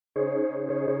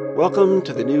Welcome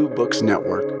to the New Books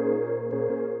Network.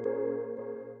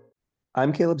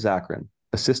 I'm Caleb Zachrin,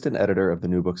 Assistant Editor of the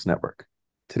New Books Network.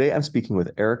 Today I'm speaking with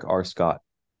Erik R. Scott,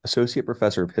 Associate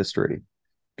Professor of History,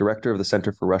 Director of the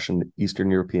Center for Russian,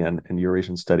 Eastern European, and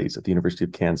Eurasian Studies at the University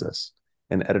of Kansas,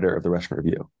 and editor of the Russian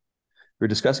Review. We're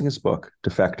discussing his book,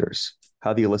 Defectors: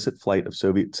 How the Illicit Flight of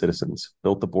Soviet Citizens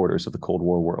Built the Borders of the Cold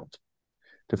War World.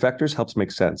 Defectors helps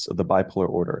make sense of the bipolar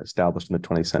order established in the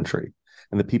 20th century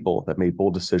and the people that made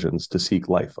bold decisions to seek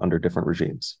life under different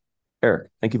regimes. Erik,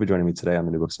 thank you for joining me today on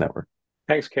the New Books Network.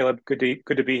 Thanks, Caleb. Good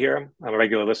to be here. I'm a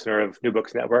regular listener of New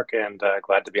Books Network and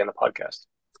glad to be on the podcast.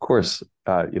 Of course,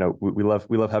 we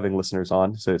love having listeners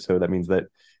on. So that means that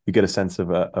you get a sense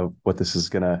of what this is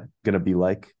gonna be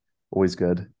like. Always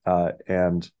good.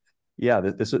 And yeah,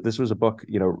 this was a book,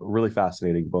 really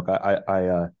fascinating book.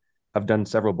 I've done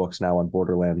several books now on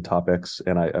borderland topics,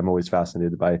 and I'm always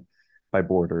fascinated by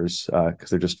borders because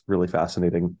they're just really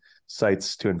fascinating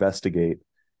sites to investigate.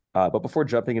 But before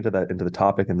jumping into the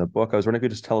topic in the book, I was wondering if you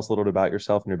could just tell us a little bit about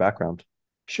yourself and your background.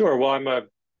 Sure. Well, I'm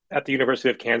at the University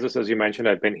of Kansas, as you mentioned.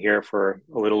 I've been here for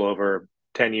a little over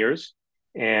 10 years.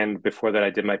 And before that, I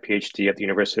did my PhD at the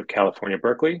University of California,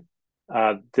 Berkeley.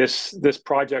 This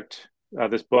project,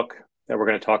 this book that we're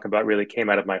going to talk about really came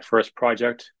out of my first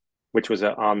project, which was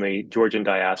on the Georgian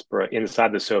diaspora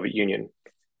inside the Soviet Union.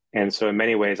 And so in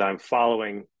many ways, I'm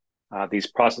following these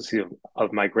processes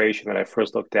of migration that I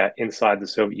first looked at inside the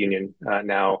Soviet Union,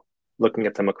 now looking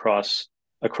at them across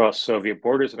Soviet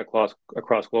borders and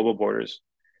across global borders.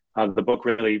 The book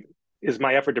really is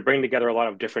my effort to bring together a lot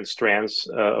of different strands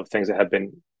of things that have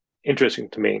been interesting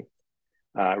to me,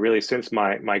 really since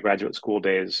my graduate school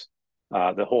days.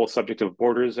 The whole subject of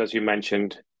borders, as you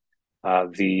mentioned,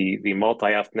 the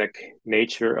multi-ethnic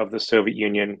nature of the Soviet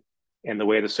Union, and the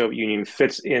way the Soviet Union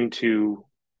fits into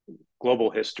global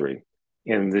history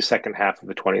in the second half of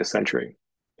the 20th century.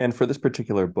 And for this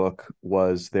particular book,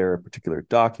 was there a particular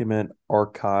document,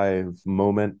 archive,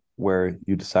 moment where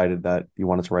you decided that you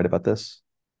wanted to write about this?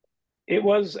 It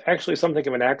was actually something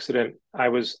of an accident. I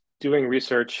was doing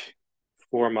research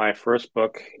for my first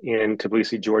book in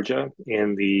Tbilisi, Georgia,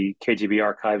 in the KGB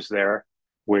archives there,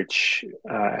 which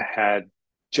had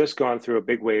just gone through a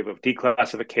big wave of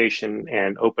declassification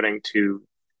and opening to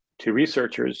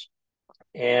researchers.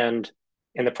 And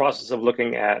in the process of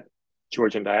looking at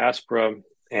Georgian diaspora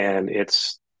and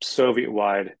its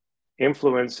Soviet-wide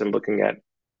influence, and looking at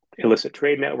illicit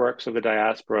trade networks of the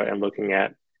diaspora, and looking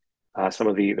at some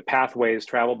of the pathways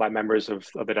traveled by members of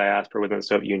the diaspora within the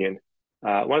Soviet Union,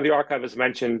 one of the archivists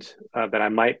mentioned that I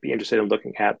might be interested in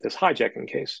looking at this hijacking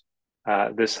case.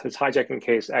 This hijacking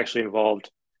case actually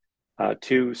involved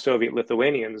two Soviet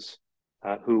Lithuanians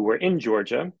who were in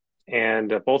Georgia,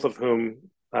 and both of whom,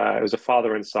 it was a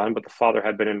father and son, but the father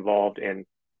had been involved in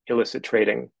illicit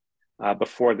trading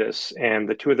before this. And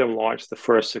the two of them launched the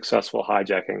first successful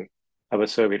hijacking of a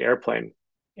Soviet airplane.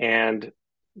 And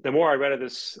the more I read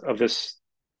of this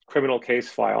criminal case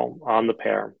file on the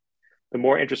pair, the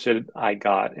more interested I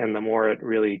got, and the more it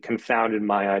really confounded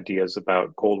my ideas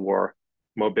about Cold War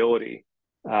mobility.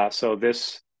 So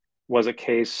this was a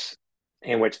case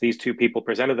in which these two people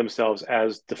presented themselves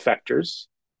as defectors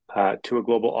to a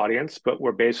global audience, but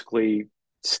were basically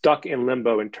stuck in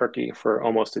limbo in Turkey for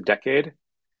almost a decade,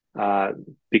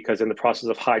 because in the process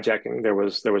of hijacking, there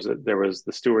was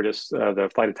the stewardess, the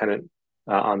flight attendant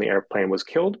on the airplane was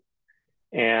killed,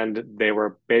 and they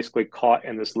were basically caught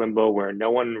in this limbo where no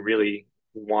one really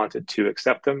wanted to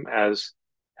accept them as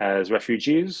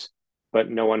refugees,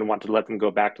 but no one wanted to let them go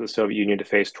back to the Soviet Union to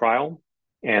face trial.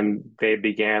 And they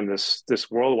began this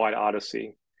worldwide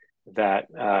odyssey that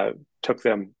took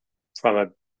them from a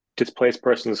displaced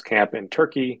persons camp in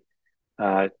Turkey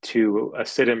to a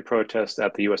sit-in protest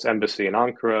at the U.S. Embassy in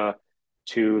Ankara,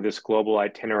 to this global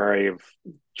itinerary of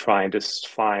trying to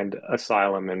find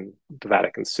asylum in the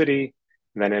Vatican City,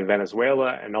 then in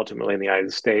Venezuela, and ultimately in the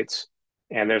United States.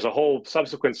 And there's a whole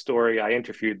subsequent story. I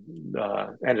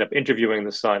ended up interviewing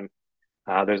the son.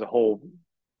 There's a whole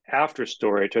after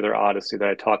story to their odyssey that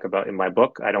I talk about in my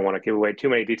book. I don't want to give away too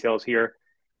many details here,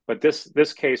 but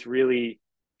this case really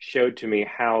showed to me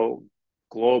how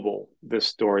global this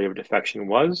story of defection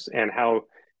was, and how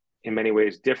in many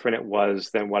ways different it was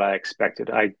than what I expected.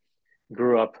 I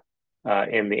grew up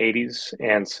in the 80s,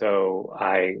 and so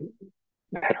I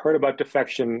had heard about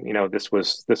defection. This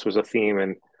was a theme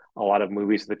in a lot of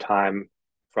movies at the time,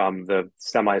 from the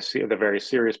very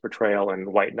serious portrayal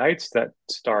in White Nights that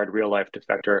starred real life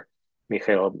defector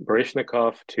Mikhail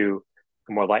Baryshnikov, to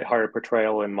a more lighthearted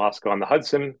portrayal in Moscow on the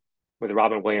Hudson with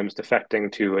Robin Williams defecting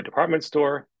to a department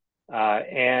store.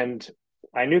 And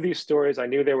I knew these stories. I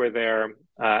knew they were there.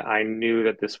 I knew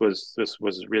that this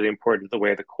was really important, the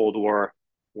way the Cold War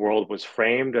world was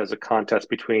framed as a contest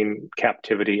between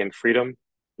captivity and freedom.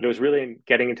 But it was really in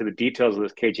getting into the details of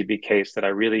this KGB case that I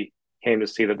really came to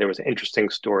see that there was an interesting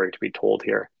story to be told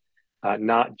here,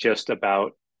 not just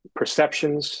about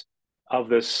perceptions of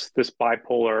this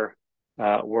bipolar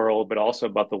world, but also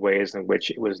about the ways in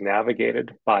which it was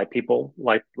navigated by people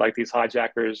like these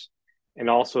hijackers, and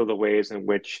also the ways in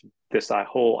which this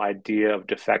whole idea of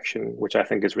defection, which I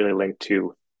think is really linked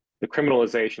to the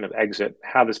criminalization of exit,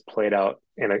 how this played out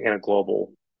in a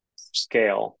global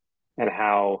scale, and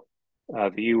how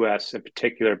the U.S. in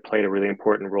particular played a really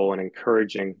important role in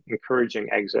encouraging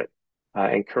exit,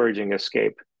 encouraging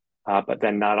escape, but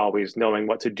then not always knowing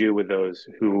what to do with those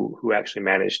who actually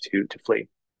managed to flee.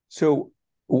 So,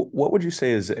 what would you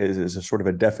say is a sort of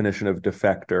a definition of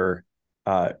defector?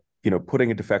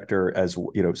 Putting a defector as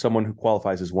someone who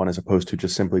qualifies as one, as opposed to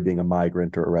just simply being a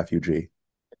migrant or a refugee.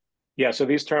 Yeah, so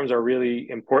these terms are really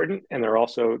important, and they're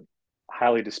also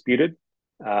highly disputed.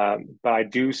 But I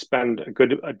do spend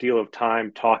a deal of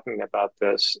time talking about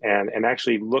this and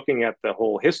actually looking at the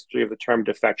whole history of the term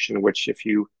defection, which if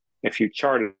you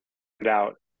chart it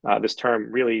out, this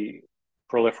term really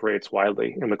proliferates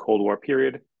widely in the Cold War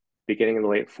period, beginning in the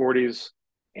late 40s,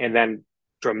 and then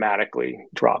dramatically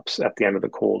drops at the end of the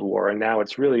Cold War. And now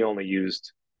it's really only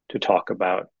used to talk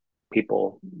about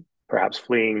people perhaps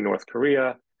fleeing North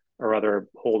Korea or other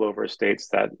holdover states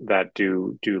that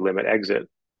do limit exit.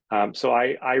 So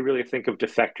I really think of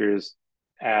defectors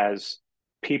as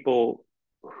people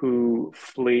who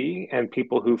flee, and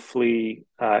people who flee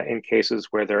in cases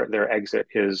where their exit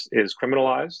is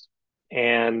criminalized,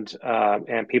 and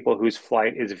people whose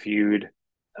flight is viewed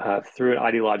through an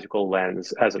ideological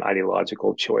lens as an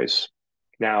ideological choice.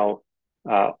 Now,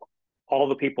 all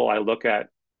the people I look at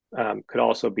could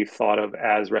also be thought of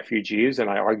as refugees, and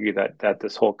I argue that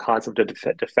this whole concept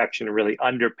of defection really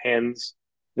underpins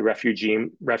the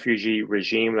refugee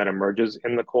regime that emerges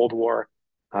in the Cold War,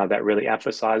 that really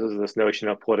emphasizes this notion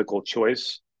of political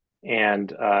choice,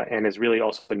 and is really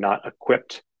also not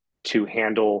equipped to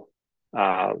handle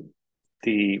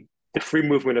the free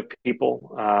movement of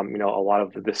people. A lot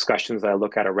of the discussions that I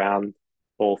look at around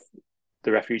both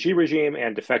the refugee regime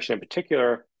and defection in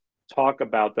particular talk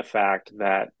about the fact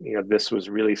that this was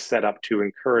really set up to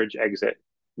encourage exit,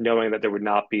 knowing that there would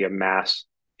not be a mass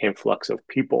influx of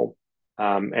people.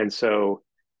 And so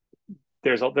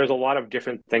there's a lot of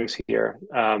different things here,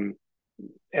 and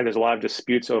there's a lot of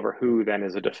disputes over who then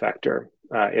is a defector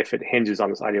if it hinges on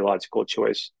this ideological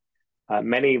choice.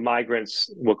 Many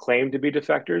migrants will claim to be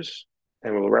defectors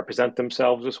and will represent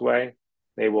themselves this way.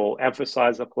 They will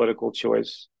emphasize a political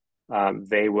choice.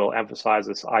 They will emphasize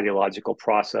this ideological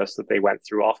process that they went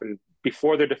through. Often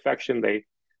before their defection,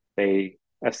 they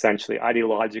essentially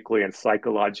ideologically and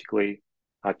psychologically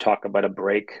talk about a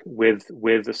break with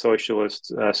the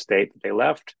socialist state that they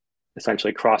left,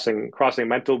 essentially crossing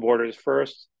mental borders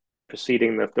first,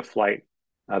 preceding the flight,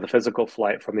 the physical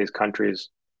flight from these countries.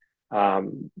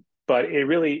 But it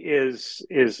really is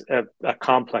a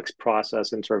complex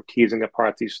process in sort of teasing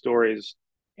apart these stories.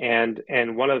 And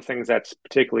one of the things that's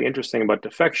particularly interesting about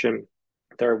defection,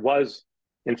 there was,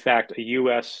 in fact, a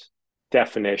U.S.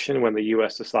 definition when the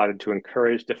U.S. decided to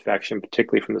encourage defection,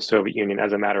 particularly from the Soviet Union,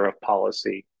 as a matter of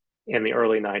policy in the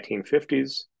early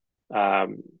 1950s,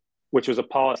 which was a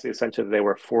policy essentially they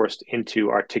were forced into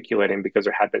articulating because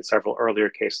there had been several earlier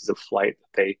cases of flight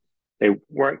that they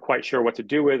weren't quite sure what to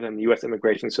do with, and the U.S.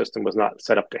 immigration system was not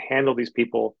set up to handle these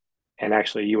people. And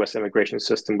actually, U.S. immigration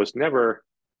system was never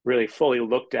really fully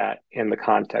looked at in the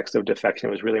context of defection.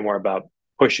 It was really more about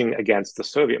pushing against the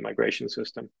Soviet migration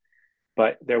system.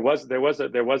 But there was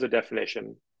a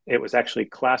definition. It was actually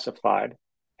classified,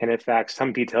 and in fact,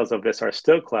 some details of this are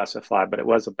still classified. But it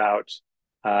was about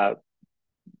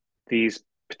these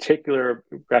particular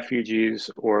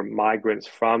refugees or migrants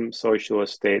from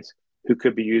socialist states who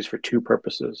could be used for two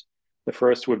purposes. The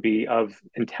first would be of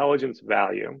intelligence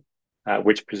value,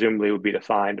 which presumably would be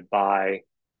defined by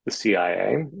the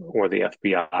CIA or the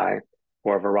FBI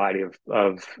or a variety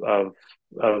of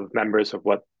members of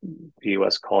what the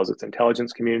U.S. calls its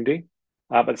intelligence community.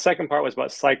 But the second part was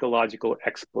about psychological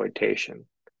exploitation.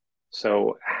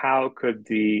 So how could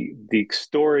the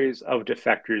stories of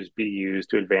defectors be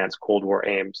used to advance Cold War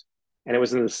aims? And it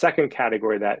was in the second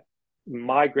category that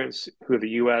migrants who the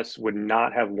U.S. would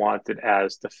not have wanted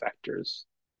as defectors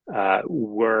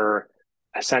were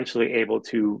essentially able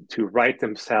to write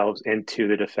themselves into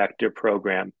the defector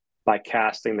program by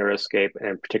casting their escape in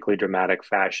a particularly dramatic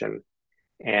fashion.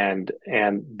 And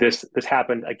this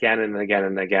happened again and again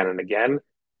and again and again.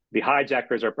 The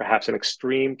hijackers are perhaps an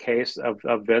extreme case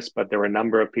of this, but there were a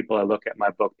number of people, I look at my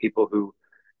book, people who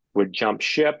would jump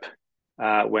ship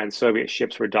when Soviet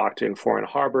ships were docked in foreign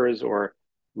harbors, or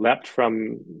leapt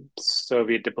from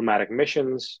Soviet diplomatic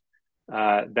missions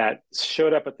that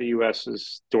showed up at the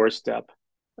US's doorstep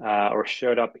or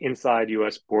showed up inside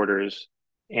US borders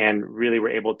and really were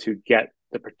able to get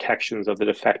the protections of the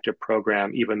defector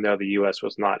program, even though the US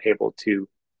was not able to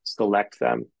select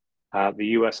them. The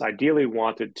US ideally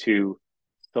wanted to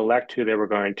select who they were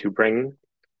going to bring,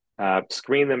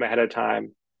 screen them ahead of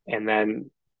time, and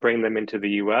then bring them into the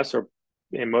US, or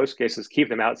in most cases, keep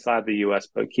them outside the US,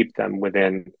 but keep them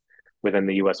within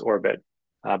the US orbit.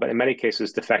 But in many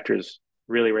cases, defectors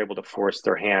really were able to force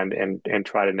their hand and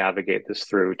try to navigate this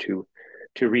through to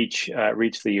reach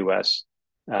the US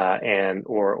and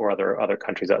or other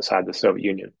countries outside the Soviet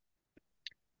Union.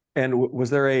 And was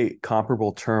there a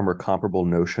comparable term or comparable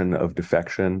notion of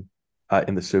defection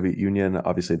in the Soviet Union?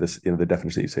 Obviously, this, the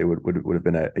definition that you say would have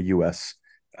been a U.S.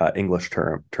 English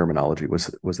terminology.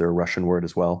 Was there a Russian word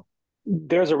as well?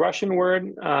 There's a Russian word,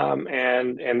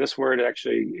 and this word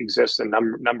actually exists in a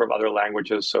number of other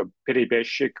languages. So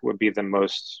 "перебежчик" would be the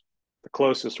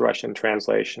closest Russian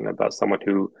translation about someone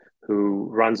who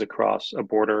runs across a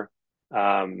border.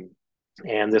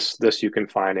 And this you can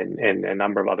find in a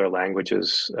number of other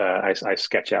languages. I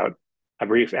sketch out a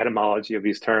brief etymology of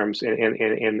these terms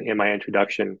in my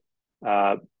introduction.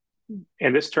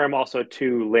 And this term also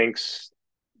too links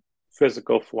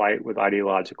physical flight with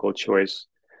ideological choice.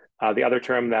 The other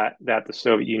term that the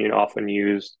Soviet Union often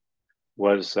used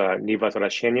was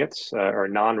 "невозвращенец" or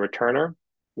non-returner,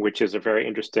 which is a very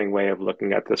interesting way of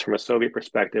looking at this from a Soviet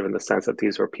perspective, in the sense that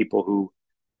these were people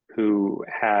who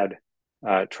had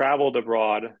traveled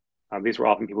abroad. These were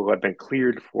often people who had been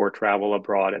cleared for travel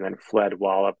abroad and then fled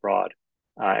while abroad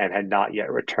and had not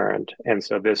yet returned. And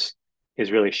so this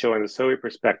is really showing the Soviet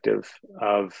perspective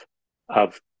of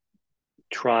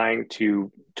trying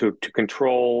to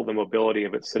control the mobility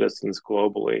of its citizens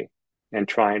globally, and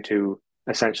trying to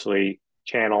essentially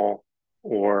channel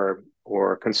or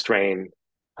constrain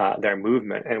their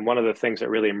movement. And one of the things that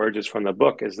really emerges from the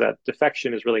book is that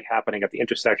defection is really happening at the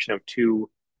intersection of two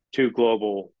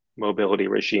global mobility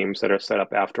regimes that are set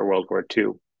up after World War II,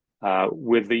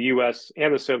 with the U.S.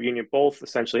 and the Soviet Union both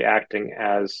essentially acting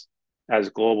as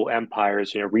global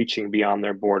empires, reaching beyond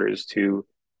their borders to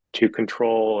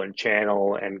control and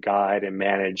channel and guide and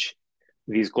manage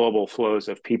these global flows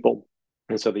of people.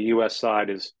 And so the U.S. side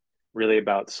is really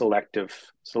about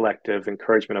selective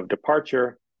encouragement of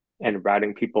departure and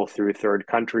routing people through third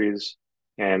countries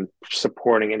and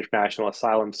supporting international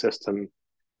asylum system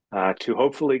to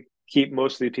hopefully keep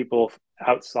most of the people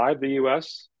outside the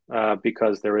U.S.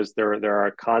 Because there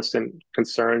are constant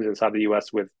concerns inside the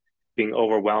U.S. with being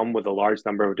overwhelmed with a large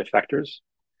number of defectors.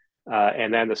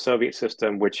 And then the Soviet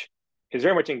system, which is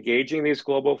very much engaging these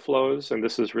global flows, and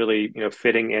this is really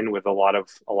fitting in with a lot of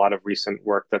recent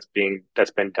work that's been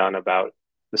done about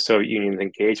the Soviet Union's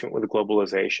engagement with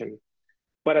globalization,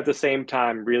 but at the same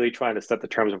time really trying to set the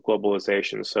terms of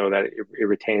globalization so that it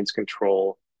retains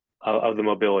control of the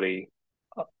mobility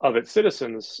of its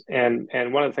citizens. And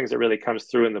one of the things that really comes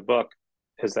through in the book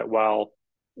is that while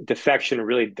defection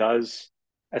really does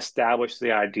establish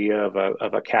the idea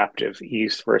of a captive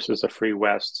East versus a free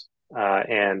West,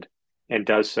 and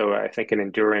does so, I think, in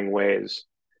enduring ways,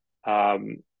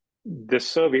 the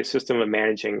Soviet system of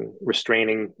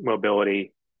restraining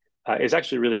mobility is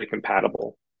actually really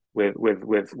compatible with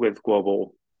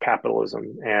global capitalism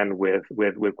and with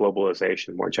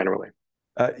globalization more generally.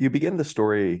 You begin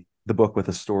the book with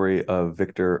a story of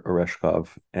Viktor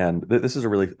Oreshkov, and this is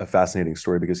a fascinating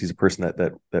story because he's a person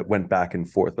that went back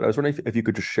and forth. But I was wondering if you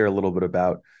could just share a little bit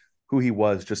about who he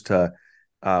was, just to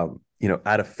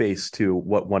add a face to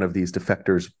what one of these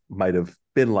defectors might have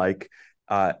been like,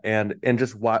 and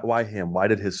just why him? Why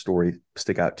did his story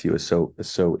stick out to you as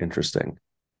so interesting?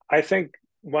 I think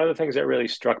one of the things that really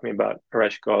struck me about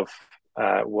Oreshkov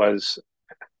was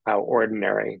how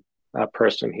ordinary a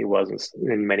person he was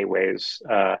in many ways.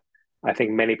 I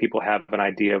think many people have an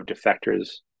idea of defectors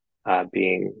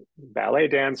being ballet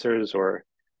dancers or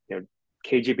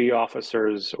KGB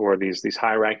officers or these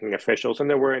high-ranking officials, and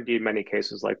there were indeed many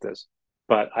cases like this.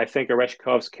 But I think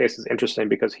Oreshkov's case is interesting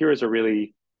because here is a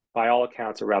really, by all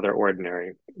accounts, a rather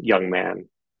ordinary young man.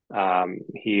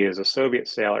 He is a Soviet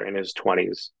sailor in his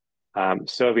 20s.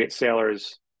 Soviet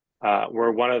sailors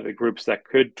were one of the groups that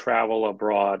could travel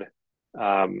abroad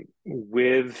they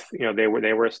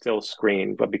were still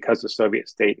screened, but because the Soviet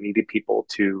state needed people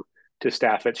to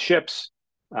staff its ships,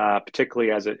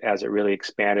 particularly as it really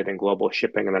expanded in global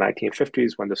shipping in the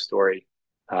 1950s when the story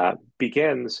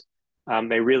begins,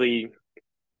 they really,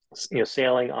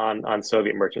 sailing on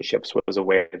Soviet merchant ships was a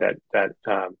way that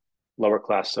lower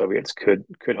class Soviets could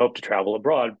hope to travel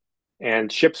abroad.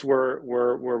 And ships were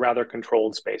rather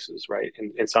controlled spaces, right?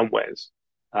 In some ways,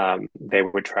 they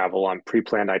would travel on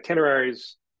pre-planned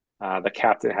itineraries. The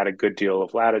captain had a good deal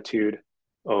of latitude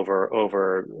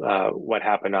over what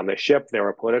happened on the ship. There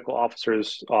were political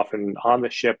officers often on the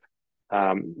ship,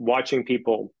 watching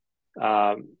people,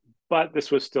 but this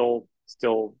was still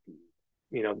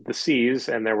the seas,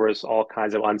 and there was all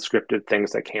kinds of unscripted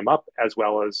things that came up, as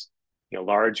well as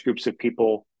large groups of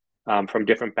people from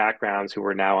different backgrounds who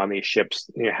were now on these ships,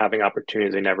 having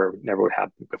opportunities they never would have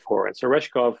before. And so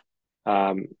Ryzhkov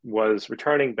was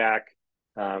returning back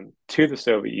to the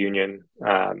Soviet Union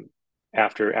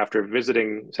after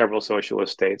visiting several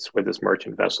socialist states with this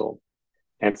merchant vessel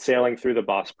and sailing through the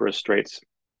Bosporus Straits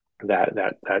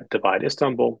that divide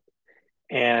Istanbul,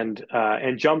 and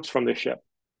jumps from the ship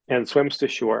and swims to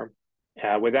shore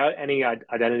without any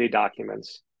identity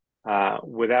documents,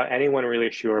 without anyone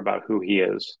really sure about who he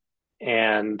is,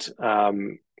 and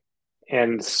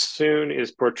soon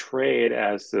is portrayed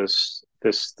as this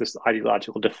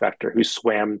ideological defector who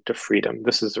swam to freedom.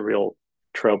 This is a real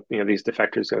trope. These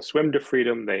defectors go swim to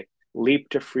freedom, they leap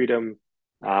to freedom,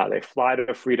 they fly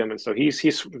to freedom, and so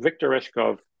he's Viktor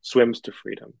Ryzhkov swims to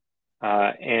freedom,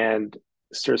 and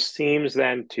sort of seems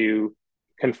then to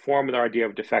conform with our idea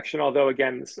of defection. Although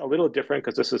again, it's a little different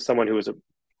because this is someone who is a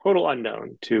total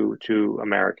unknown to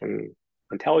American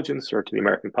intelligence or to the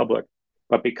American public,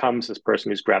 but becomes this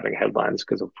person who's grabbing headlines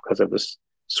because of this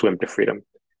swim to freedom.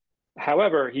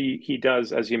 However, he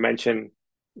does, as you mentioned,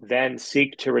 then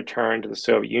seek to return to the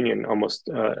Soviet Union almost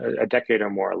a decade or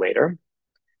more later,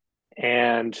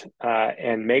 and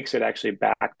makes it actually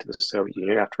back to the Soviet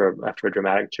Union after a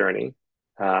dramatic journey.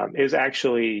 Is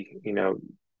actually,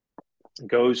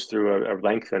 goes through a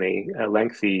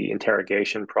lengthy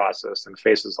interrogation process and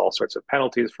faces all sorts of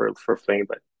penalties for fleeing,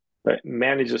 but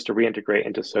manages to reintegrate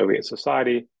into Soviet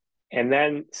society, and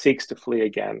then seeks to flee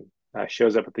again.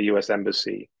 Shows up at the U.S.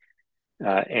 Embassy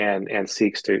and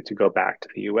seeks to go back to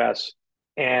the U.S.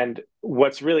 And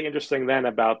what's really interesting then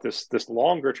about this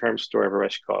longer term story of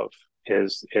Ryzhkov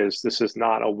is this is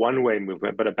not a one-way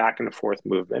movement, but a back and forth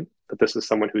movement. That this is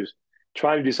someone who's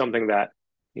trying to do something that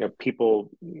people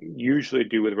usually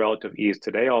do with relative ease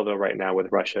today. Although right now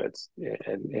with Russia, it's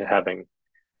having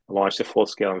launched a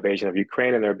full-scale invasion of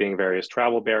Ukraine, and there being various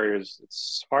travel barriers,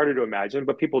 it's harder to imagine.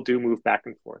 But people do move back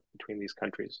and forth between these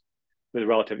countries with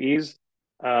relative ease.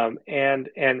 And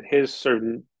his sort of,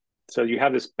 so you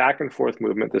have this back and forth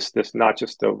movement, this not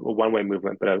just a one-way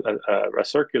movement, but a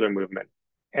circular movement.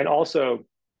 And also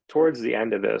towards the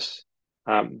end of this,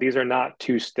 these are not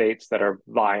two states that are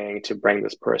vying to bring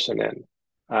this person in.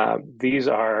 These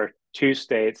are two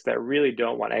states that really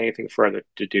don't want anything further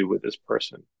to do with this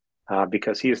person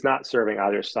because he is not serving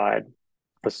either side.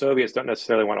 The Soviets don't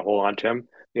necessarily want to hold on to him.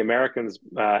 The Americans,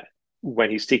 when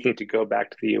he's seeking to go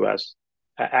back to the U.S.,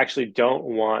 actually don't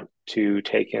want to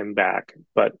take him back,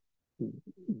 but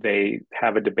they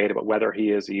have a debate about whether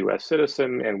he is a U.S.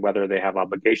 citizen and whether they have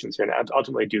obligations here, and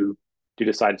ultimately do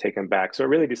decide to take him back. So it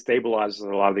really destabilizes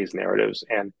a lot of these narratives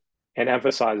and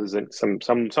emphasizes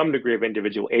some degree of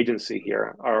individual agency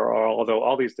here. Although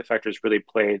all these defectors really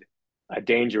played a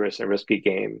dangerous and risky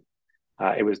game,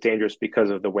 it was dangerous because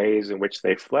of the ways in which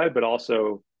they fled, but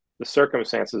also the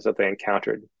circumstances that they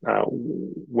encountered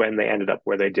when they ended up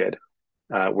where they did.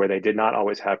 Where they did not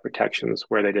always have protections,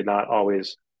 where they did not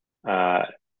always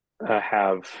have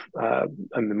the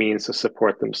means to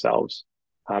support themselves.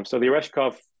 So the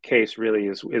Ryzhkov case really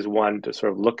is one to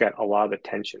sort of look at a lot of the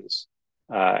tensions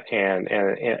and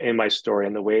in my story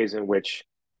and the ways in which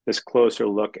this closer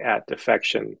look at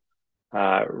defection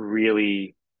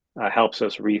really helps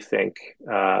us rethink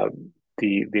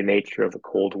the nature of the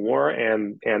Cold War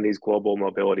and these global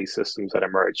mobility systems that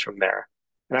emerged from there.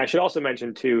 And I should also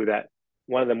mention too that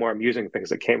one of the more amusing things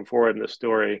that came forward in the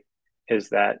story is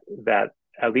that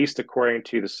at least according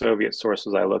to the Soviet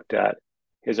sources I looked at,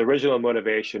 his original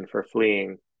motivation for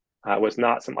fleeing was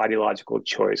not some ideological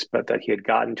choice, but that he had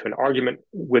gotten into an argument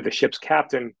with the ship's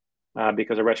captain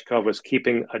because Ryzhkov was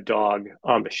keeping a dog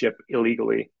on the ship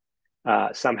illegally,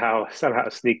 somehow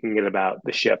sneaking it about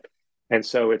the ship. And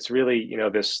so it's really,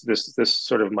 this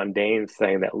sort of mundane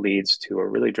thing that leads to a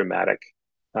really dramatic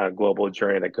global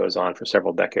journey that goes on for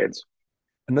several decades.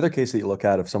 Another case that you look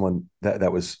at of someone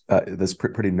that was that's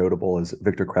pretty notable is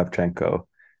Viktor Kravchenko.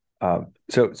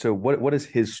 So what is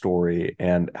his story,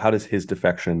 and how does his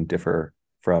defection differ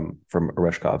from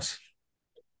Ryzhkov's?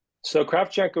 So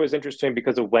Kravchenko is interesting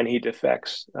because of when he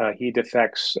defects. He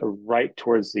defects right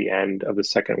towards the end of the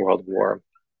Second World War,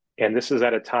 And this is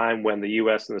at a time when the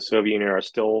U.S. and the Soviet Union are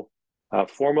still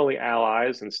formally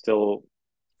allies and still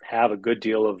have a good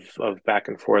deal of back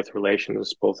and forth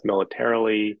relations, both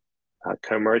militarily,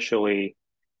 commercially.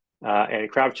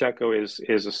 And Kravchenko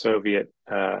is a Soviet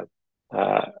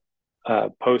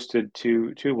posted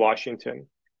to Washington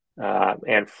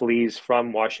and flees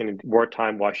from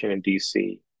wartime Washington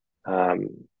D.C.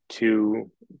 To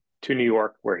New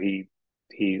York, where he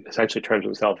essentially turns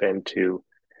himself into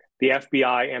the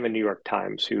FBI and the New York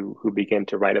Times, who begin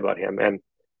to write about him. And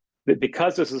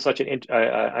because this is such an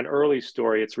early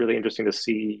story, it's really interesting to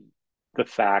see the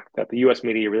fact that the U.S.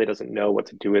 media really doesn't know what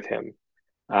to do with him.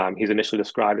 He's initially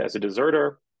described as a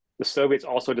deserter. The Soviets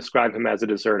also describe him as a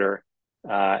deserter,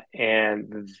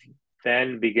 and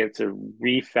then begin to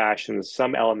refashion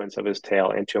some elements of his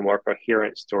tale into a more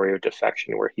coherent story of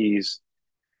defection, where he's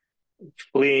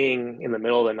fleeing in the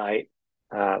middle of the night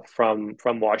from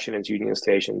Washington's Union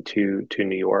Station to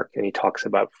New York, and he talks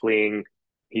about fleeing.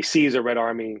 He sees a Red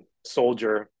Army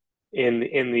soldier in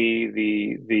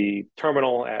the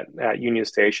terminal at Union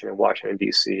Station in Washington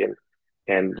D.C.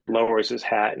 and lowers his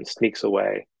hat and sneaks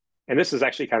away. And this is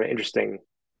actually kind of interesting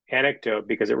anecdote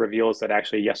because it reveals that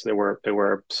actually, yes, there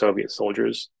were Soviet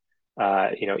soldiers,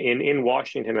 in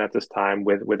Washington at this time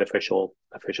with official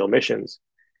missions,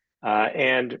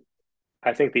 and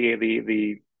I think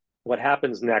the what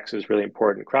happens next is really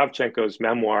important. Kravchenko's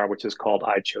memoir, which is called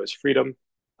 "I Chose Freedom,"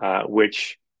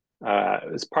 which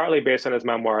is partly based on his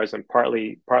memoirs and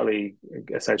partly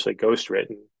essentially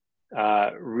ghostwritten,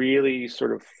 really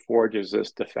sort of forges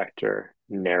this defector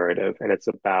narrative, and it's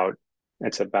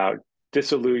about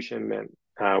disillusionment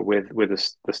with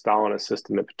the Stalinist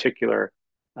system in particular.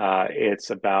 It's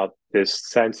about this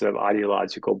sense of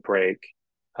ideological break,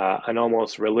 an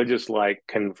almost religious-like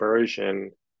conversion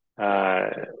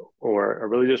or a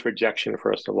religious rejection,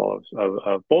 first of all,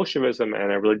 of Bolshevism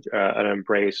and an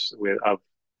embrace of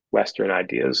Western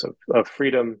ideas of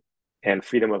freedom and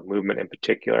freedom of movement in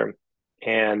particular.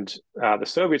 And the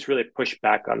Soviets really pushed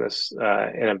back on this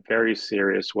in a very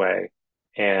serious way,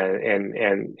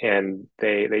 and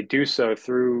they do so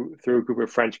through a group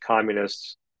of French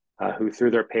communists who,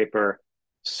 through their paper,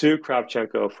 sue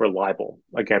Kravchenko for libel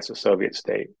against the Soviet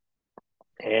state.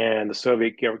 And the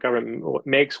Soviet government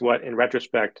makes what, in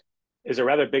retrospect, is a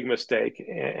rather big mistake,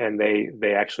 and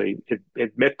they actually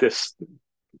admit this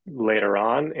later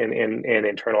on in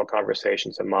internal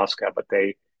conversations in Moscow, but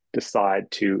they decide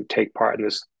to take part in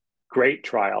this great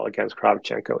trial against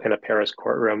Kravchenko in a Paris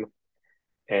courtroom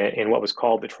in what was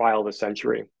called the trial of the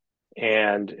century.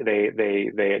 And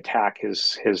they attack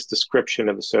his description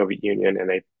of the Soviet Union, and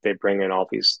they bring in all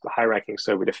these high-ranking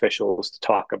Soviet officials to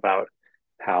talk about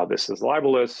how this is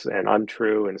libelous and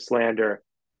untrue and slander.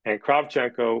 And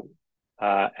Kravchenko,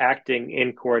 acting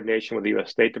in coordination with the U.S.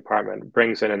 State Department,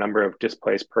 brings in a number of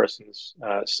displaced persons.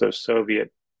 So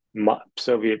Soviets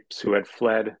who had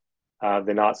fled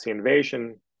the Nazi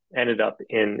invasion ended up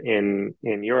in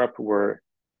Europe, were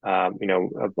a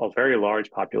very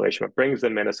large population, but brings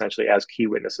them in essentially as key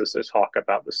witnesses to talk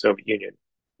about the Soviet Union.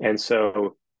 And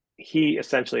so he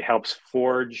essentially helps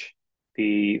forge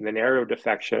the narrative of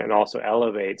defection and also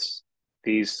elevates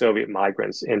these Soviet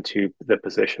migrants into the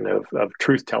position of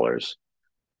truth tellers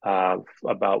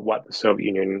about what the Soviet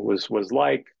Union was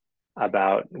like,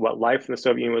 about what life in the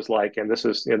Soviet Union was like. And this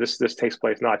is this takes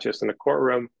place not just in a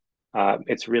courtroom.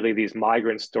 It's really these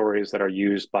migrant stories that are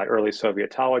used by early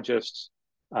Sovietologists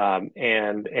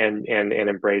and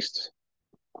embraced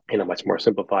in a much more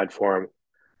simplified form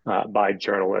by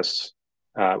journalists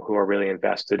who are really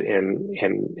invested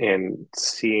in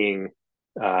seeing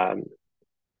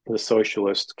the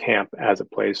socialist camp as a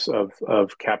place of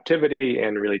captivity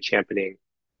and really championing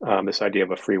this idea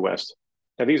of a free West.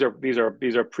 Now, these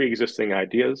are pre-existing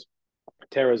ideas.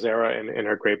 Tara Zara, in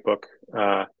her great book,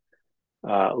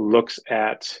 looks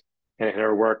at, and in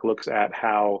her work looks at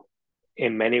how,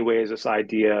 in many ways, this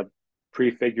idea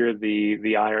prefigured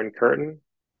the Iron Curtain,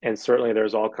 and certainly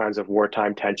there's all kinds of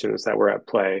wartime tensions that were at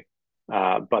play.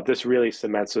 But this really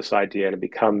cements this idea, and it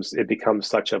becomes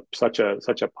such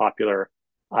a popular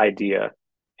idea.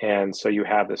 And so you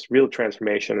have this real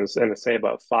transformation, and say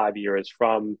about 5 years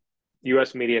from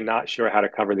U.S. media not sure how to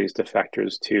cover these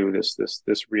defectors to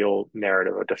this real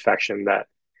narrative of defection that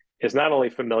is not only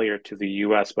familiar to the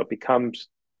U.S. but becomes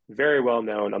very well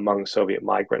known among Soviet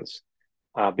migrants,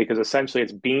 because essentially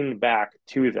it's beamed back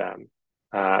to them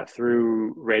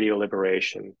through Radio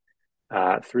Liberation,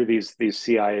 through these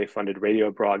CIA-funded radio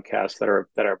broadcasts that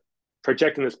are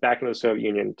projecting this back into the Soviet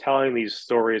Union, telling these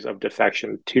stories of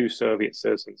defection to Soviet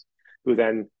citizens, who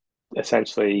then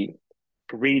essentially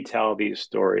retell these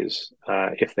stories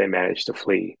if they manage to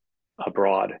flee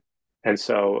abroad. And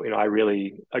so, I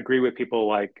really agree with people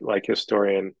like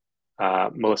historian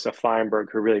Melissa Feinberg,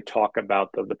 who really talk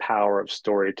about the power of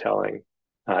storytelling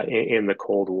in the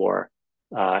Cold War,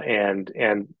 and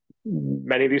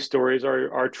many of these stories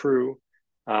are true,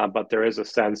 but there is a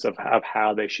sense of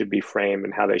how they should be framed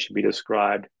and how they should be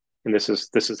described, and this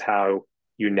is how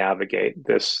you navigate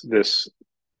this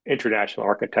international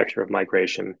architecture of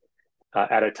migration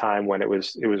at a time when it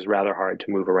was rather hard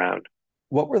to move around.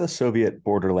 What were the Soviet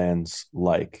borderlands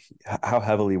like? How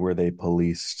heavily were they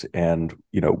policed? And,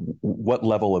 what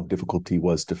level of difficulty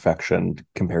was defection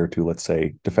compared to, let's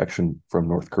say, defection from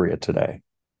North Korea today?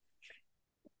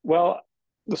 Well,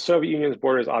 the Soviet Union's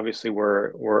borders obviously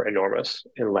were enormous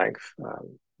in length.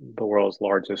 The world's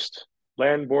largest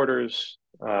land borders.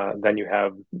 Then you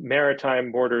have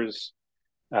maritime borders.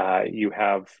 You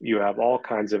have all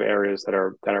kinds of areas that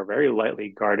are very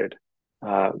lightly guarded.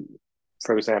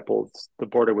 For example, the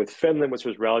border with Finland, which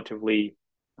was relatively,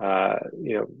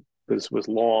 was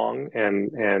long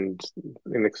and in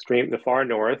the far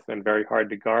north and very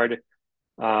hard to guard.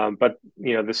 But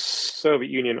the Soviet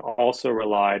Union also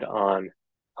relied on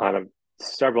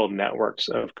several networks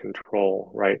of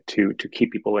control, right, to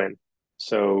keep people in.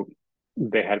 So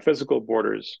they had physical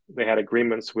borders. They had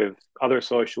agreements with other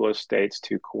socialist states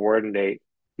to coordinate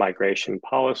migration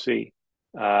policy.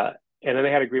 And then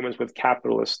they had agreements with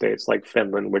capitalist states like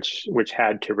Finland, which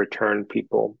had to return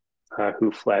people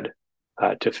who fled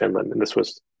to Finland. And this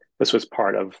was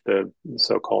part of the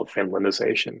so-called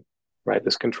Finlandization, right?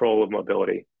 This control of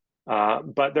mobility.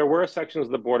 But there were sections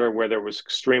of the border where there was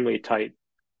extremely tight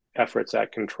efforts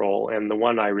at control, and the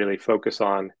one I really focus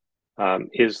on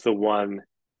is the one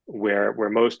where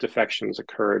most defections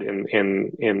occurred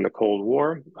in the Cold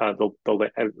War, at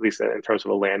least in terms of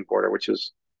a land border, which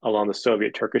is along the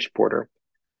Soviet-Turkish border,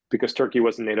 because Turkey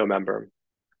was a NATO member,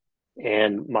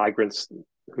 and migrants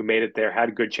who made it there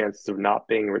had good chances of not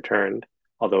being returned,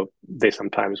 although they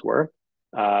sometimes were.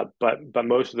 But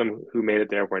most of them who made it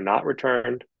there were not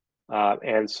returned.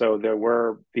 And so there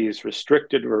were these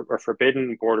restricted or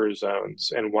forbidden border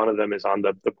zones, and one of them is on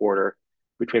the border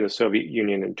between the Soviet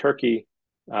Union and Turkey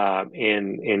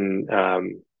in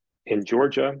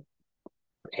Georgia.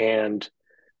 And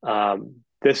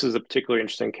this is a particularly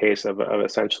interesting case of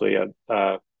essentially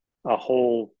a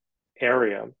whole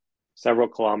area, several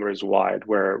kilometers wide,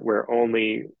 where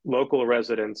only local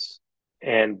residents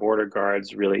and border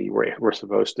guards really were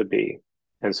supposed to be.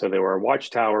 And so there were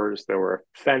watchtowers, there were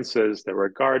fences, there were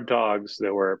guard dogs,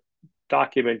 there were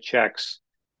document checks.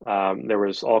 There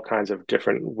was all kinds of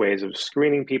different ways of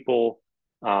screening people.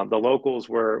 The locals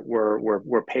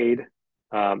were paid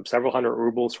several hundred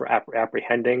rubles for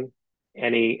apprehending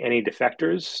any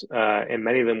defectors, and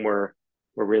many of them were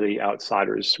really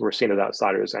outsiders, were seen as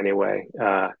outsiders anyway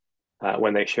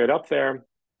when they showed up there.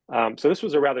 So this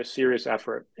was a rather serious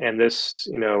effort, and this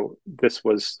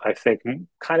was, I think,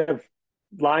 kind of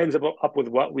lines up with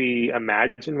what we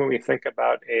imagine when we think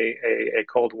about a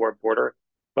Cold War border.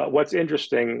 But what's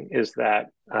interesting is that,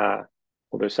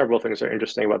 there's several things that are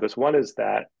interesting about this. One is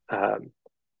that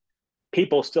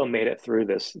people still made it through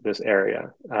this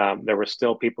area. There were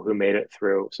still people who made it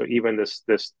through. So even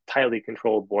this tightly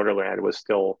controlled borderland was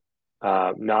still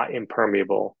not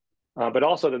impermeable. But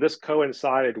also that this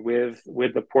coincided with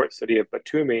the port city of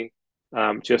Batumi,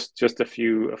 just a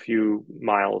few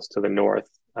miles to the north,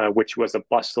 which was a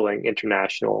bustling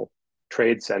international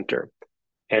trade center.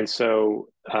 And so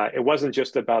it wasn't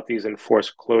just about these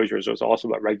enforced closures, it was also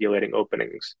about regulating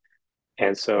openings.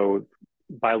 And so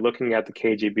by looking at the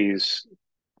KGB's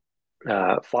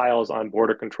files on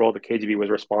border control, the KGB was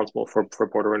responsible for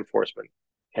border enforcement.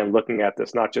 And looking at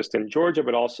this, not just in Georgia,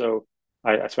 but also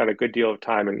I spent a good deal of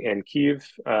time in Kyiv,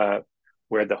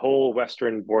 where the whole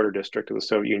western border district of the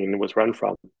Soviet Union was run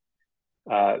from.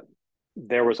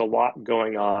 There was a lot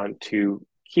going on to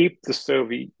keep the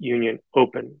Soviet Union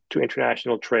open to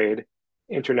international trade,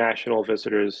 international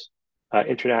visitors,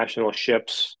 international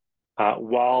ships,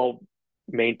 while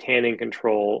maintaining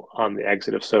control on the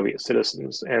exit of Soviet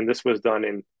citizens. And this was done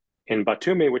in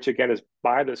Batumi, which again is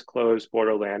by this closed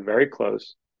borderland, very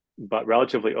close, but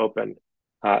relatively open,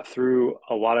 through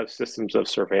a lot of systems of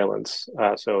surveillance.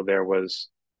 So there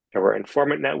were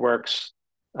informant networks,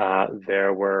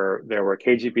 there were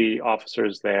KGB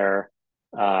officers there.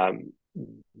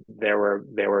 There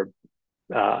were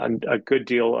a good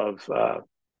deal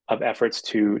of efforts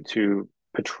to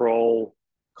patrol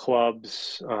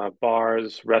clubs,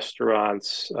 bars,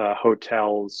 restaurants,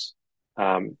 hotels,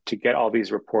 to get all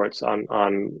these reports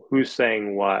on who's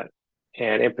saying what,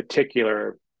 and in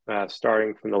particular,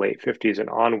 starting from the late 50s and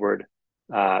onward,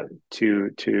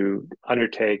 to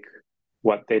undertake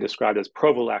what they described as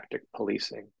prophylactic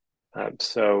policing.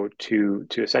 So to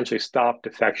essentially stop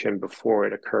defection before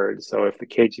it occurred. So if the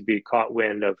KGB caught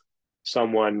wind of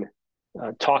someone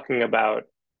talking about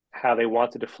how they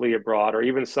wanted to flee abroad, or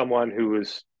even someone who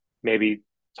was maybe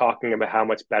talking about how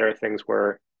much better things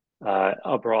were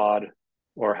abroad,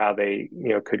 or how they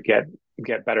could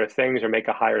get better things or make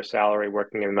a higher salary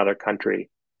working in another country,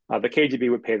 the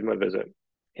KGB would pay them a visit,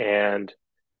 and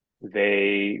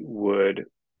they would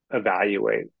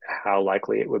evaluate how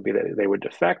likely it would be that they would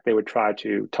defect. They would try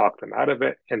to talk them out of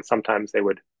it, and sometimes they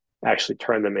would actually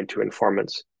turn them into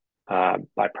informants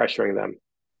by pressuring them.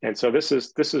 And so this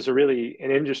is a really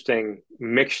an interesting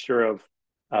mixture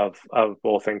of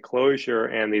both enclosure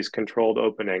and these controlled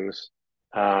openings.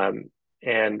 And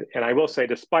I will say,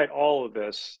 despite all of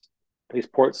this, these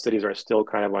port cities are still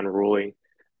kind of unruly.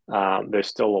 There's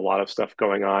still a lot of stuff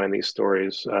going on in these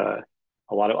stories. A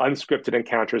lot of unscripted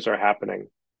encounters are happening,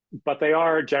 but they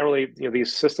are generally,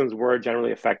 these systems were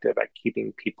generally effective at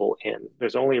keeping people in.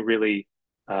 There's only really,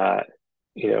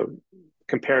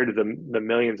 compared to the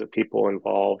millions of people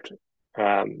involved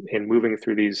in moving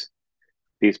through these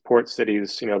port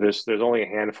cities, there's only a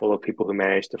handful of people who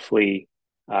managed to flee.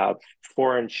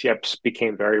 Foreign ships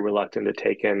became very reluctant to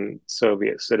take in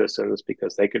Soviet citizens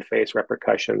because they could face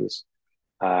repercussions.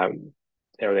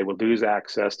 Or they would lose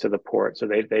access to the port, so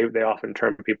they often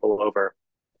turn people over,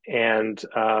 and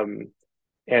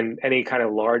any kind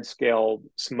of large scale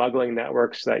smuggling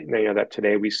networks that that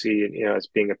today we see as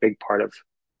being a big part of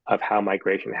how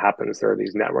migration happens. There are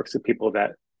these networks of people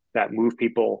that move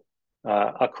people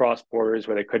across borders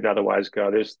where they couldn't otherwise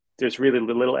go. There's really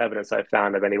little evidence I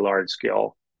found of any large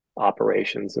scale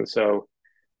operations, and so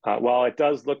while it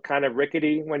does look kind of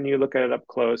rickety when you look at it up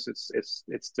close, it's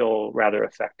still rather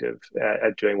effective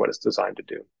at doing what it's designed to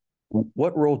do.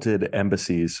 What role did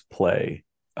embassies play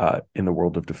in the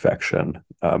world of defection?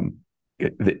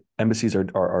 The embassies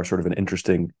are sort of an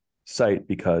interesting site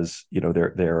because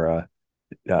they're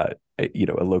a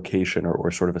location or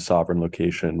sort of a sovereign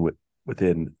location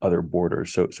within other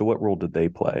borders. So what role did they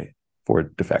play for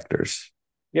defectors?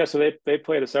 Yeah, so they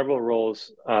played several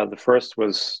roles. The first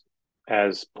was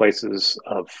as places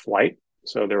of flight.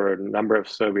 So there were a number of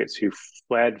Soviets who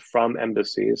fled from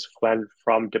embassies, fled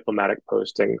from diplomatic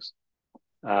postings,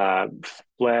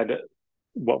 fled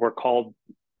what were called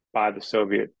by the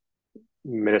Soviet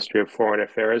Ministry of Foreign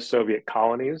Affairs Soviet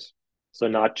colonies. So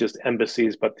not just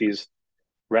embassies, but these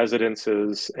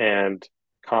residences and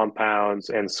compounds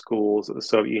and schools that the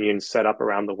Soviet Union set up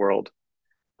around the world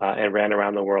and ran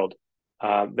around the world.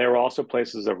 There were also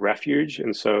places of refuge.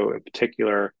 And so in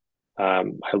particular,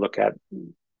 I look at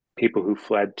people who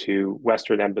fled to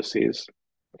Western embassies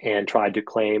and tried to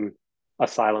claim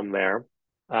asylum there.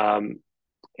 And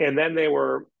then they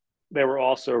were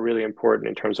also really important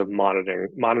in terms of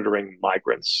monitoring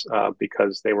migrants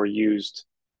because they were used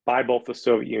by both the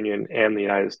Soviet Union and the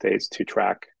United States to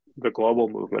track the global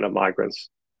movement of migrants,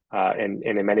 and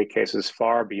in many cases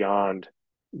far beyond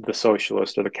the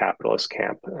socialist or the capitalist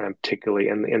camp, particularly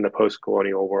in the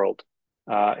post-colonial world.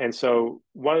 And so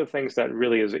one of the things that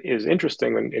really is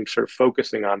interesting in sort of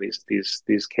focusing on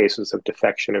these cases of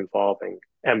defection involving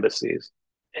embassies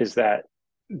is that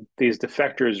these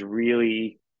defectors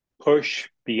really push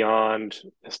beyond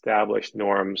established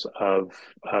norms of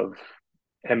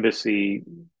embassy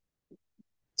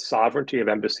sovereignty, of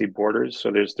embassy borders.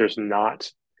 So there's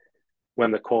not,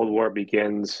 when the Cold War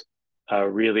begins, a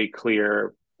really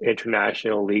clear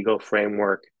international legal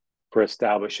framework for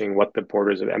establishing what the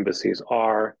borders of embassies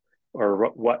are,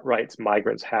 or what rights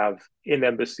migrants have in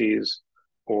embassies,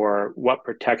 or what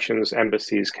protections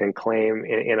embassies can claim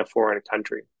in a foreign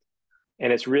country.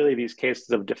 And it's really these cases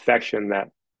of defection that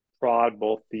prod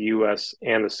both the US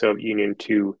and the Soviet Union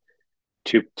to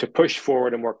push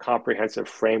forward a more comprehensive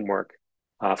framework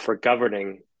for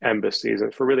governing embassies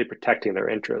and for really protecting their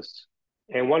interests.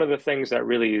 And one of the things that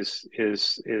really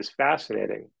is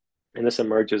fascinating, and this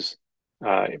emerges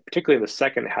particularly in the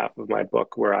second half of my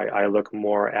book, where I look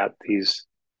more at these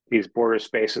border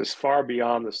spaces far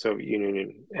beyond the Soviet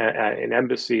Union, in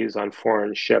embassies, on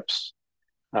foreign ships,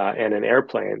 and in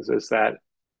airplanes, is that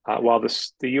while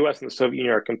the US and the Soviet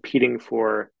Union are competing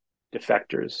for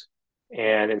defectors,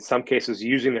 and in some cases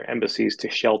using their embassies to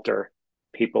shelter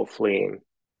people fleeing,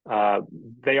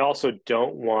 they also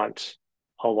don't want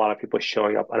a lot of people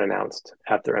showing up unannounced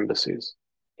at their embassies.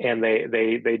 And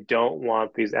they don't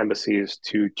want these embassies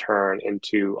to turn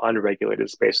into unregulated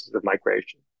spaces of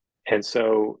migration. And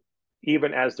so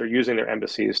even as they're using their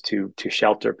embassies to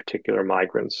shelter particular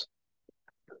migrants,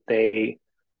 they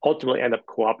ultimately end up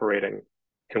cooperating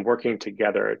and working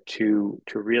together to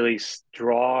really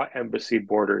draw embassy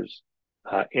borders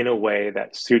in a way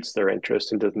that suits their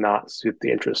interests and does not suit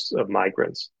the interests of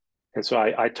migrants. And so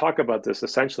I talk about this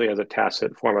essentially as a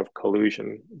tacit form of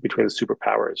collusion between the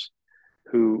superpowers,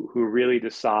 who really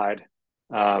decide,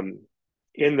 um,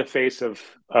 in the face of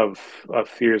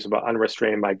fears about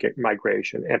unrestrained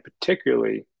migration, and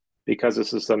particularly because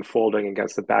this is unfolding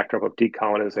against the backdrop of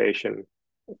decolonization,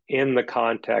 in the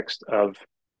context of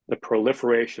the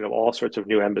proliferation of all sorts of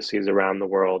new embassies around the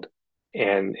world,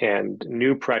 and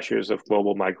new pressures of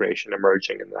global migration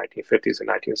emerging in the 1950s and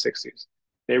 1960s.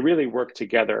 They really work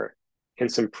together in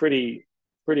some pretty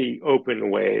open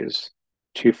ways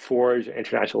to forge an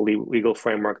international legal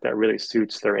framework that really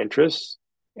suits their interests,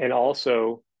 and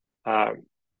also uh,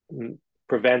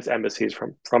 prevents embassies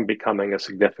from becoming a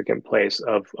significant place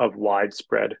of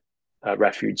widespread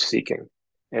refuge seeking.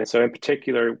 And so, in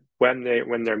particular, when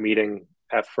they're meeting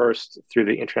at first through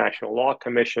the International Law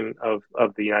Commission of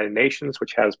the United Nations,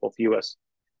 which has both U.S.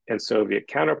 and Soviet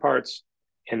counterparts,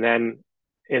 and then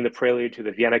in the prelude to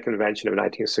the Vienna Convention of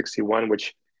 1961,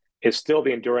 which is still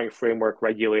the enduring framework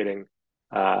regulating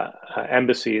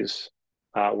embassies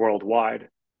worldwide.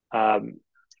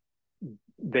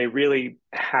 They really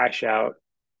hash out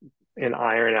and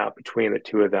iron out between the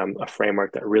two of them a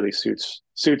framework that really suits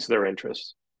their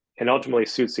interests, and ultimately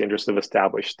suits the interests of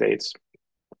established states.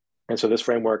 And so this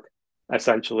framework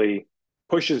essentially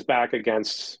pushes back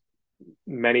against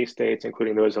many states,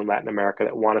 including those in Latin America,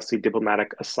 that want to see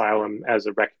diplomatic asylum as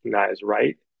a recognized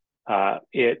right.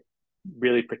 It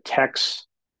really protects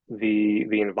the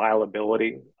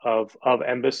inviolability of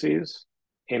embassies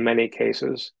in many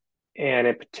cases, and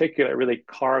in particular, it really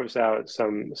carves out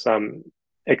some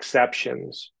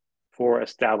exceptions for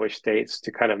established states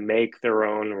to kind of make their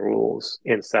own rules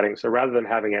in settings. So rather than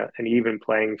having an even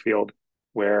playing field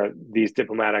where these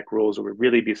diplomatic rules would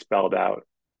really be spelled out,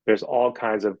 there's all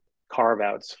kinds of carve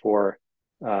outs for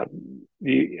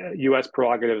the U.S.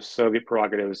 prerogatives, Soviet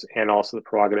prerogatives, and also the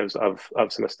prerogatives of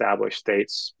some established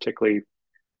states, particularly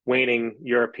waning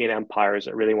European empires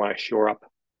that really want to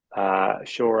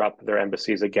shore up their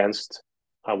embassies against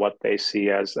what they see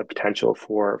as a potential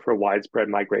for widespread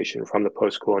migration from the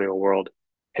post-colonial world.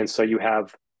 And so you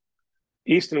have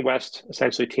East and West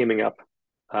essentially teaming up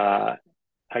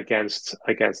against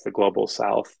the global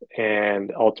South,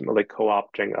 and ultimately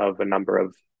co-opting of a number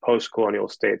of post-colonial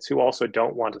states who also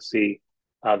don't want to see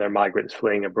their migrants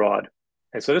fleeing abroad.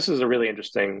 And so this is a really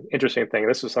interesting thing.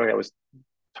 This was something that was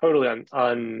totally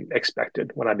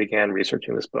unexpected when I began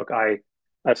researching this book. I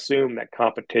assumed that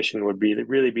competition would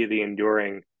really be the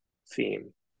enduring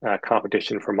theme,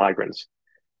 competition for migrants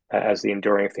as the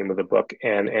enduring theme of the book.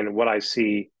 And what I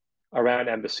see around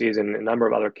embassies and a number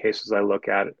of other cases I look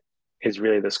at is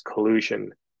really this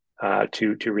collusion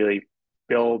to really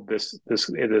build this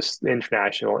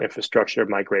international infrastructure of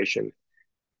migration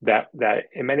that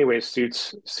in many ways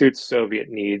suits Soviet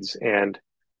needs and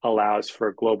allows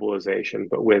for globalization,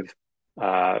 but with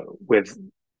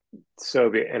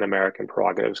Soviet and American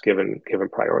prerogatives given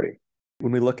priority.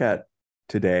 When we look at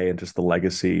today and just the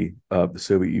legacy of the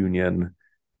Soviet Union,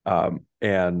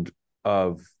 and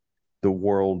of the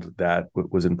world that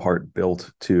was in part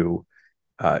built to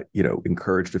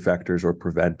encourage defectors or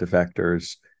prevent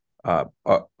defectors,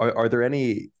 are there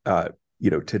any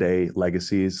today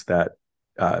legacies that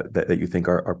you think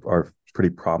are pretty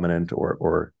prominent,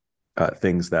 or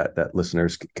things that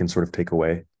listeners can sort of take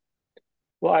away?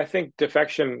 Well, I think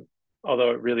defection,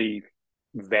 although it really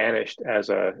vanished as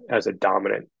a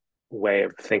dominant way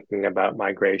of thinking about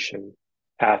migration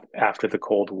after the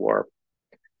Cold War,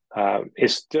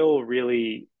 is still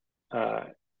really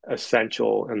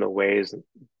essential in the ways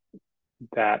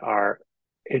that our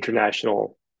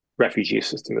international refugee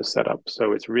system is set up.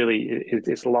 So it's really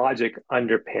its logic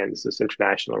underpins this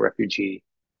international refugee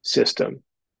system.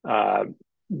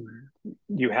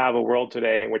 You have a world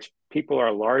today in which people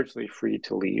are largely free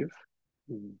to leave.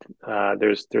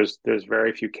 There's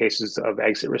very few cases of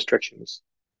exit restrictions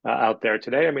out there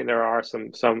today. I mean, there are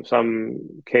some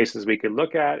cases we could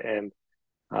look at, and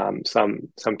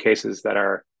some cases that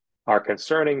are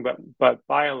concerning, but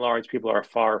by and large, people are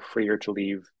far freer to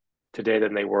leave today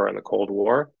than they were in the Cold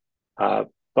War.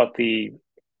 But the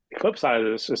flip side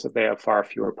of this is that they have far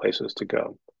fewer places to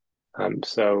go.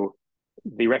 So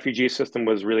the refugee system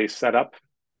was really set up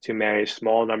to manage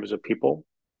small numbers of people,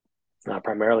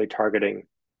 primarily targeting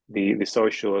the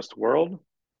socialist world.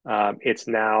 It's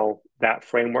now that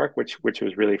framework, which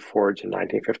was really forged in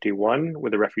 1951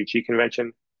 with the Refugee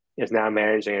Convention, is now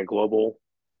managing a global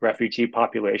refugee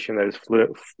population that is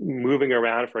moving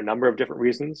around for a number of different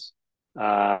reasons.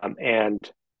 And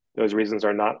those reasons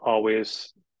are not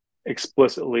always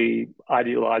explicitly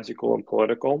ideological and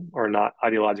political, or not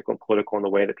ideological and political in the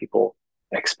way that people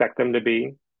expect them to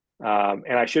be.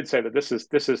 And I should say that this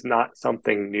is not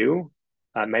something new.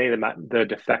 Many of the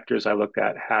defectors I looked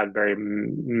at had very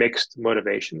mixed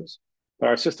motivations, but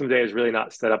our system today is really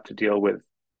not set up to deal with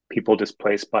people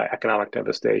displaced by economic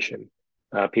devastation,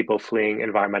 people fleeing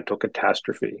environmental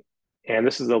catastrophe. And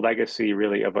this is a legacy,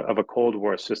 really, of a Cold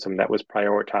War system that was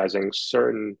prioritizing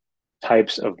certain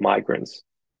types of migrants.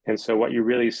 And so, what you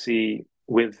really see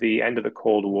with the end of the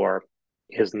Cold War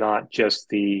is not just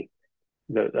the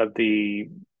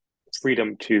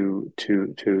freedom to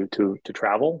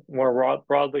travel more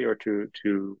broadly, or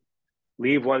to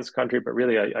leave one's country, but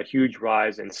really a huge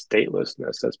rise in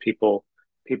statelessness as people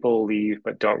leave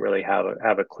but don't really have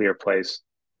a clear place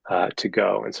to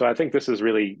go. And so I think this is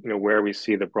really, where we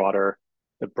see the broader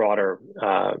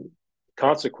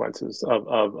consequences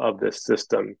of this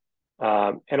system.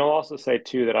 And I'll also say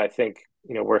too that I think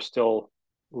we're still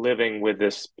living with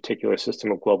this particular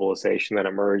system of globalization that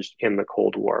emerged in the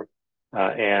Cold War.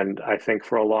 And I think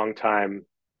for a long time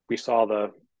we saw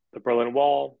the Berlin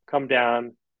Wall come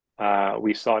down.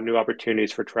 We saw new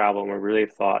opportunities for travel, and we really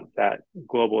thought that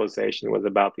globalization was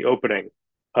about the opening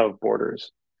of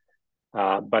borders.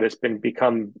 But it's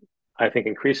become, I think,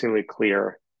 increasingly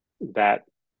clear that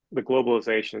the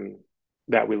globalization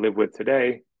that we live with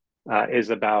today is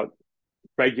about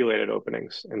regulated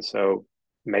openings. And so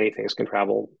many things can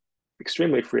travel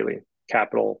extremely freely: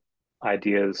 capital,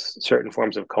 ideas, certain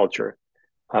forms of culture.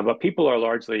 But people are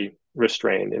largely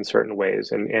restrained in certain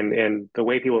ways. And the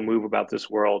way people move about this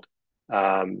world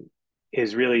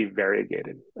is really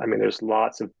variegated. I mean, there's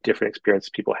lots of different experiences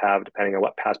people have depending on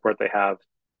what passport they have,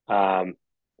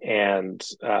 and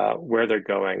where they're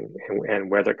going, and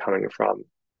where they're coming from.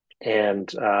 And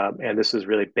this is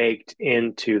really baked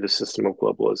into the system of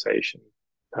globalization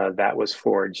that was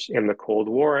forged in the Cold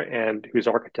War, and whose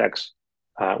architects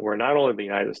were not only the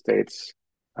United States,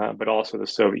 but also the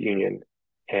Soviet Union.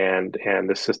 And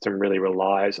the system really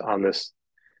relies on this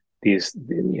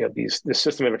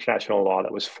system of international law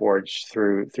that was forged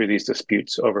through these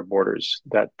disputes over borders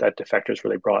that defectors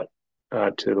really brought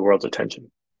to the world's attention.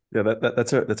 Yeah,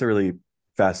 that's a really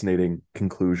fascinating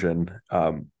conclusion,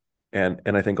 and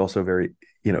I think also very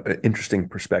interesting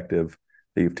perspective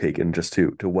that you've taken just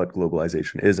to what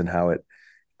globalization is and how it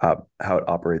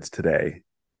operates today.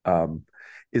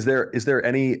 Is there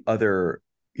any other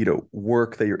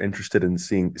work that you're interested in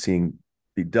seeing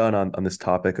be done on this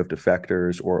topic of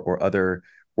defectors, or other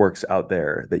works out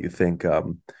there that you think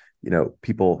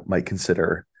people might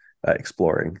consider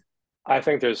exploring? I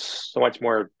think there's so much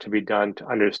more to be done to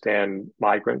understand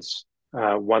migrants.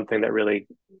 One thing that really,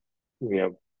 I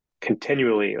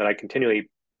continually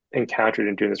encountered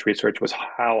in doing this research was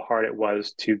how hard it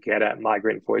was to get at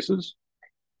migrant voices.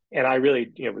 And I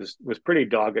really, was pretty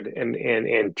dogged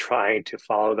in trying to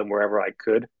follow them wherever I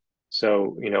could.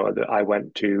 So, I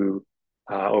went to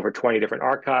over 20 different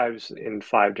archives in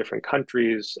 5 different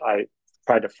countries. I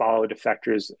tried to follow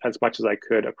defectors as much as I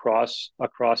could across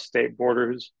state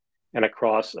borders and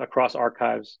across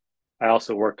archives. I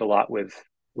also worked a lot with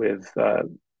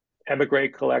emigre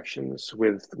collections,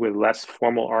 with less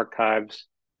formal archives.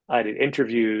 I did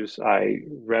interviews. I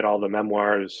read all the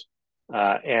memoirs,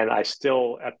 and I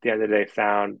still, at the end of the day,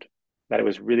 found that it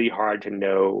was really hard to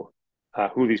know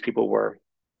who these people were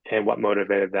and what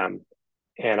motivated them.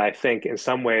 And I think in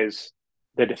some ways,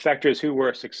 the defectors who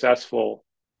were successful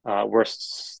were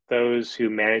those who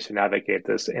managed to navigate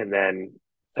this and then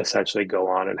essentially go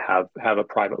on and have a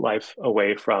private life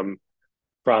away from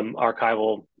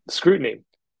archival scrutiny.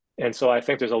 And so I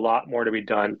think there's a lot more to be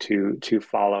done to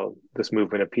follow this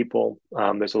movement of people.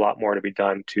 There's a lot more to be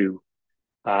done to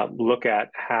look at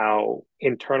how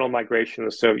internal migration in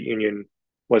the Soviet Union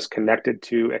was connected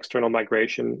to external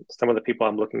migration. Some of the people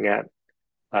I'm looking at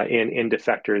in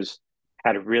defectors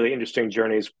had really interesting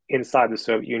journeys inside the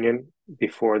Soviet Union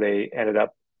before they ended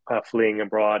up fleeing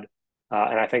abroad.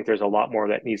 And I think there's a lot more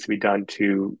that needs to be done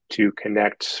to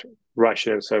connect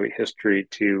Russian and Soviet history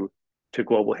to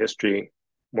global history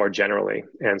more generally.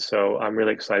 And so I'm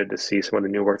really excited to see some of the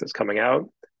new work that's coming out.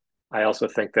 I also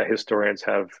think that historians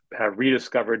have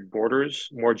rediscovered borders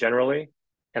more generally,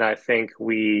 and I think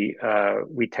we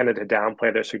tended to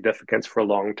downplay their significance for a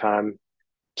long time,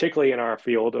 particularly in our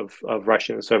field of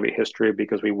Russian and Soviet history,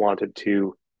 because we wanted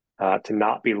to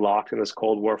not be locked in this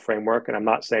Cold War framework. And I'm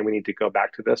not saying we need to go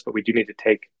back to this, but we do need to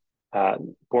take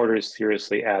borders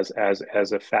seriously as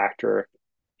a factor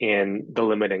in the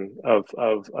limiting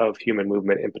of human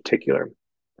movement in particular,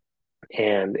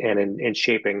 and in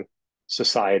shaping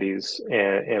societies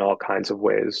in all kinds of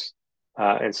ways.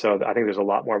 And so I think there's a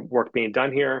lot more work being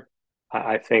done here.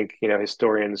 I think,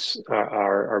 historians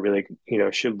are really,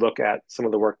 should look at some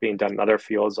of the work being done in other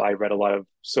fields. I read a lot of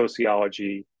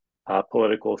sociology,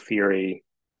 political theory,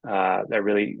 that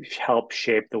really helped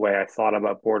shape the way I thought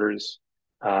about borders.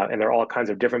 And there are all kinds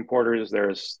of different borders.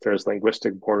 There's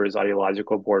linguistic borders,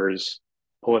 ideological borders,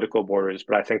 political borders,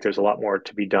 but I think there's a lot more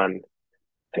to be done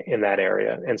in that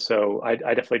area. And so I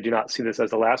definitely do not see this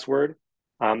as the last word.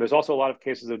 There's also a lot of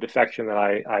cases of defection that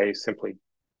I simply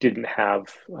didn't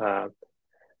have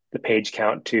the page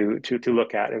count to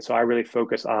look at, and so I really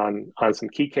focus on some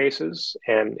key cases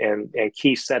and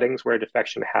key settings where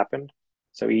defection happened.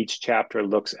 So each chapter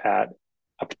looks at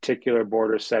a particular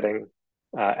border setting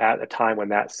at a time when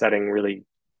that setting really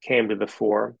came to the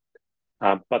fore.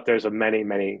 But there's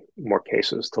many more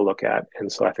cases to look at, and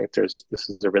so I think this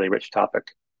is a really rich topic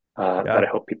that I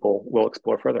hope people will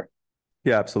explore further.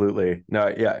 Yeah, absolutely.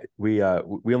 No, yeah, we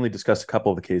only discussed a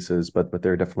couple of the cases, but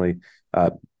there are definitely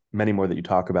many more that you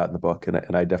talk about in the book,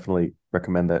 and I definitely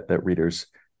recommend that readers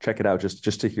check it out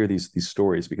just to hear these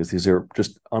stories, because these are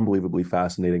just unbelievably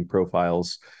fascinating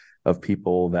profiles of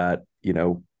people that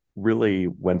really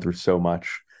went through so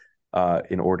much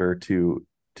in order to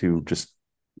just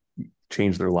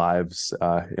change their lives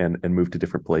and move to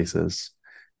different places.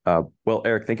 Well,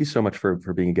 Erik, thank you so much for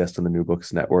being a guest on the New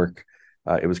Books Network.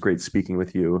 It was great speaking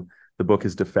with you. The book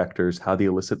is Defectors: How the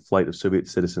Illicit Flight of Soviet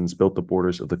Citizens Built the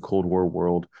Borders of the Cold War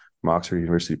World, from Oxford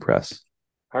University Press.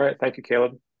 All right. Thank you,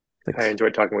 Caleb. Thanks. I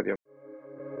enjoyed talking with you.